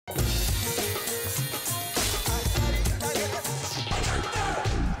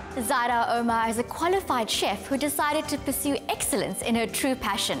Zaida Omar is a qualified chef who decided to pursue excellence in her true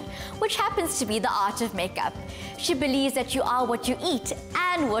passion, which happens to be the art of makeup. She believes that you are what you eat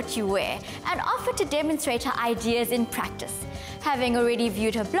and what you wear, and offered to demonstrate her ideas in practice. Having already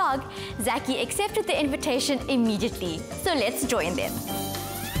viewed her blog, Zaky accepted the invitation immediately. So let's join them.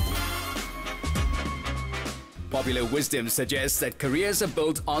 Popular wisdom suggests that careers are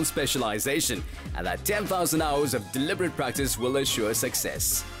built on specialization and that 10,000 hours of deliberate practice will assure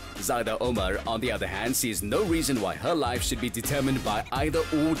success. Zaida Omar, on the other hand, sees no reason why her life should be determined by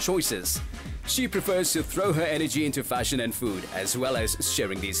either-or choices. She prefers to throw her energy into fashion and food, as well as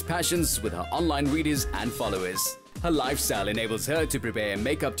sharing these passions with her online readers and followers. Her lifestyle enables her to prepare a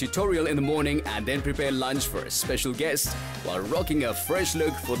makeup tutorial in the morning and then prepare lunch for a special guest while rocking a fresh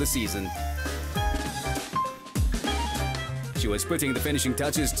look for the season. She was putting the finishing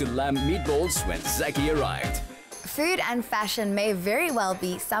touches to lamb meatballs when Zaky arrived. Food and fashion may very well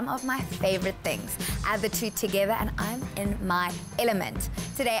be some of my favorite things. Add the two together and I'm in my element.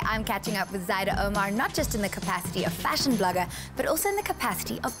 Today I'm catching up with Zaida Omar, not just in the capacity of fashion blogger, but also in the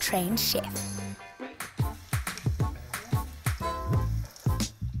capacity of trained chef.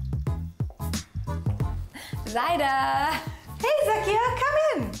 Zaida! Hey Zakia, come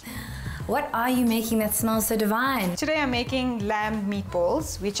in! What are you making that smells so divine? Today I'm making lamb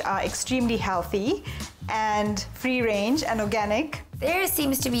meatballs, which are extremely healthy and free range and organic. There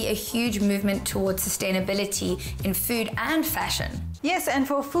seems to be a huge movement towards sustainability in food and fashion. Yes, and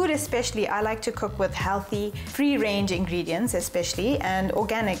for food especially, I like to cook with healthy, free-range ingredients especially, and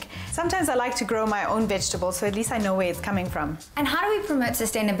organic. Sometimes I like to grow my own vegetables, so at least I know where it's coming from. And how do we promote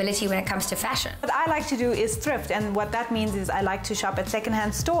sustainability when it comes to fashion? What I like to do is thrift, and what that means is I like to shop at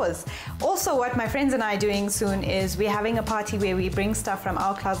secondhand stores. Also, what my friends and I are doing soon is we're having a party where we bring stuff from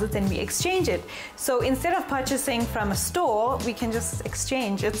our closets and we exchange it. So instead of purchasing from a store, we can just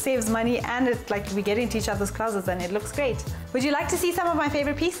exchange. It saves money and it's like we get into each other's closets and it looks great. Would you like to see some of my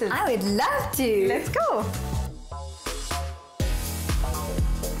favorite pieces? I would love to. Let's go.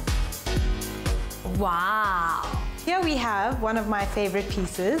 Wow. Here we have one of my favorite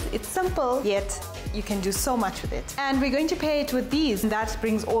pieces. It's simple, yet you can do so much with it. And we're going to pair it with these, and that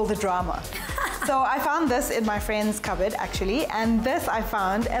brings all the drama. So I found this in my friend's cupboard, actually, and this I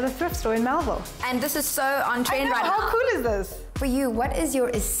found at a thrift store in Melville. And this is so on trend right now. How cool is this? For you, what is your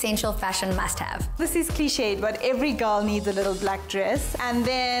essential fashion must-have? This is cliched, but every girl needs a little black dress. And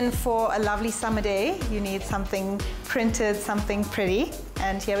then for a lovely summer day, you need something printed, something pretty.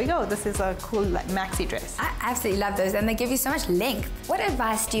 And here we go. This is a cool maxi dress. I absolutely love those, and they give you so much length. What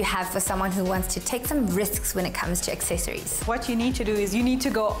advice do you have for someone who wants to take some risks when it comes to accessories? What you need to do is you need to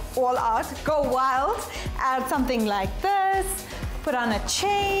go all out, go wild, add something like this. Put on a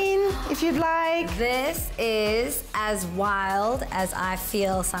chain if you'd like. This is as wild as I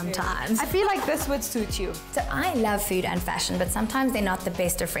feel sometimes. I feel like this would suit you. So I love food and fashion, but sometimes they're not the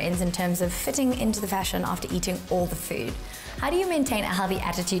best of friends in terms of fitting into the fashion after eating all the food. How do you maintain a healthy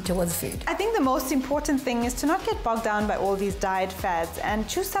attitude towards food? I think the most important thing is to not get bogged down by all these diet fads and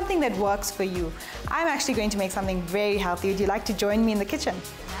choose something that works for you. I'm actually going to make something very healthy. Would you like to join me in the kitchen?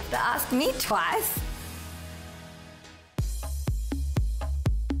 You have to ask me twice.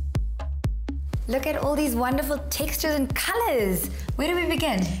 Look at all these wonderful textures and colors. Where do we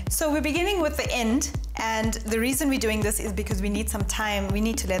begin? So we're beginning with the end, and the reason we're doing this is because we need some time. We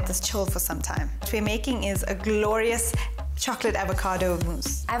need to let this chill for some time. What we're making is a glorious chocolate avocado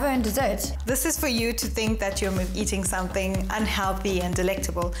mousse. Avo and dessert. This is for you to think that you're eating something unhealthy and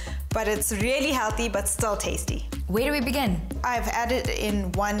delectable, but it's really healthy but still tasty. Where do we begin? I've added in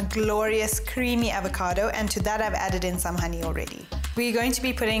one glorious creamy avocado, and to that I've added in some honey already. We're going to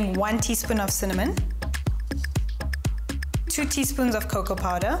be putting 1 teaspoon of cinnamon, 2 teaspoons of cocoa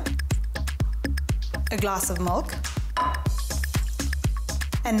powder, a glass of milk,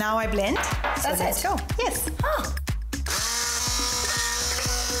 and now I blend. That's it? Sure. Yes. Oh.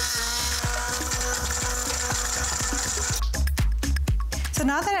 So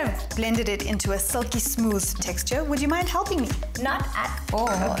now that I've blended it into a silky smooth texture, would you mind helping me? Not at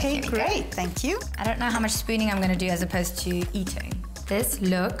all. Okay, great, thank you. I don't know how much spooning I'm going to do as opposed to eating. This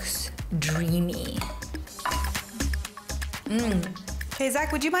looks dreamy. Okay,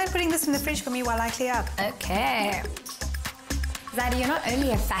 Zach, would you mind putting this in the fridge for me while I clear up? Okay. Zaida, you're not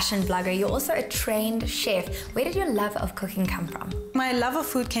only a fashion blogger, you're also a trained chef. Where did your love of cooking come from? My love of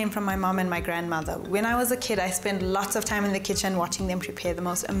food came from my mom and my grandmother. When I was a kid, I spent lots of time in the kitchen watching them prepare the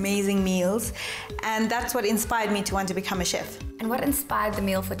most amazing meals, and that's what inspired me to want to become a chef. And what inspired the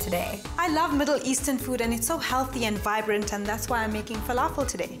meal for today? I love Middle Eastern food, and it's so healthy and vibrant, and that's why I'm making falafel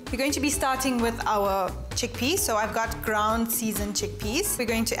today. We're going to be starting with our chickpeas. So I've got ground seasoned chickpeas. We're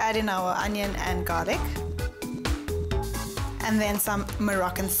going to add in our onion and garlic, and then some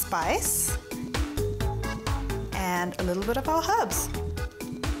Moroccan spice, and a little bit of our herbs.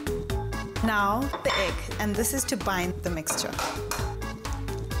 Now the egg, and this is to bind the mixture.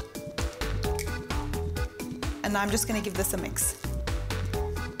 And I'm just going to give this a mix.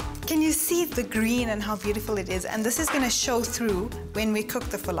 Can you see the green and how beautiful it is? And this is going to show through when we cook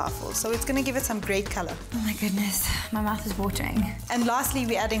the falafel. So it's going to give it some great color. Oh my goodness, my mouth is watering. And lastly,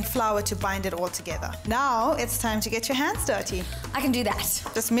 we're adding flour to bind it all together. Now it's time to get your hands dirty. I can do that.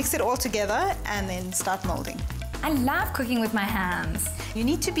 Just mix it all together and then start molding. I love cooking with my hands. You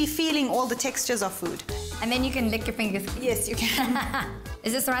need to be feeling all the textures of food. And then you can lick your fingers. Yes, you can.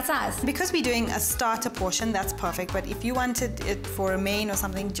 Is this the right size? Because we're doing a starter portion, that's perfect. But if you wanted it for a main or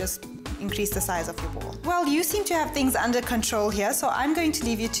something, just increase the size of your bowl. Well, you seem to have things under control here, so I'm going to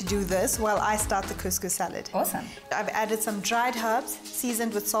leave you to do this while I start the couscous salad. Awesome. I've added some dried herbs,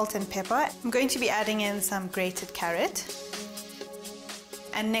 seasoned with salt and pepper. I'm going to be adding in some grated carrot.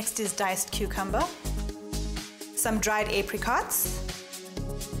 And next is diced cucumber, some dried apricots,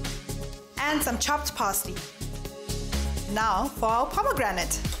 and some chopped parsley. Now for our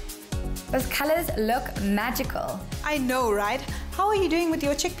pomegranate. Those colors look magical. I know, right? How are you doing with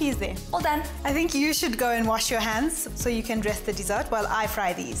your chickpeas there? All done. I think you should go and wash your hands so you can dress the dessert while I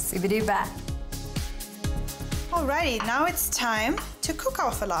fry these. Super-duper. Alrighty, now it's time to cook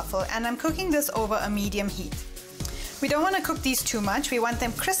our falafel, and I'm cooking this over a medium heat. We don't want to cook these too much. We want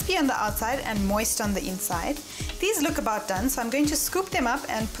them crispy on the outside and moist on the inside. These look about done, so I'm going to scoop them up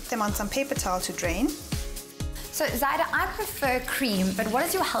and put them on some paper towel to drain. So Zaida, I prefer cream, but what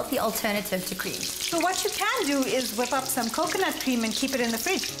is your healthy alternative to cream? So what you can do is whip up some coconut cream and keep it in the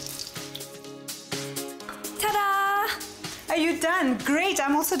fridge. Ta-da! Are you done? Great,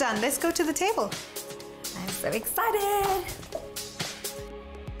 I'm also done. Let's go to the table. I'm so excited.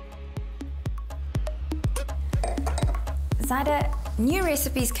 Zaida, new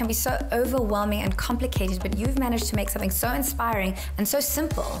recipes can be so overwhelming and complicated, but you've managed to make something so inspiring and so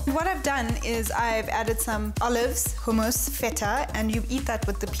simple. What I've done is I've added some olives, hummus, feta, and you eat that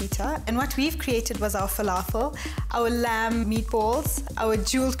with the pita. And what we've created was our falafel, our lamb meatballs, our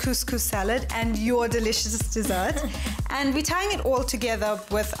jeweled couscous salad, and your delicious dessert. And we're tying it all together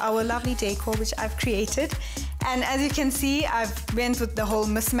with our lovely decor, which I've created. And as you can see, I've went with the whole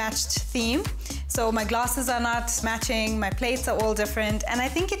mismatched theme. So my glasses are not matching, my plates are all different, and I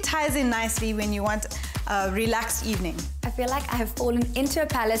think it ties in nicely when you want a relaxed evening. I feel like I have fallen into a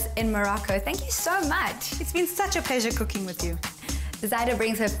palace in Morocco. Thank you so much. It's been such a pleasure cooking with you. Zaida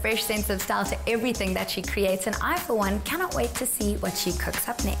brings her fresh sense of style to everything that she creates, and I, for one, cannot wait to see what she cooks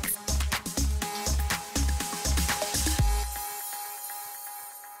up next.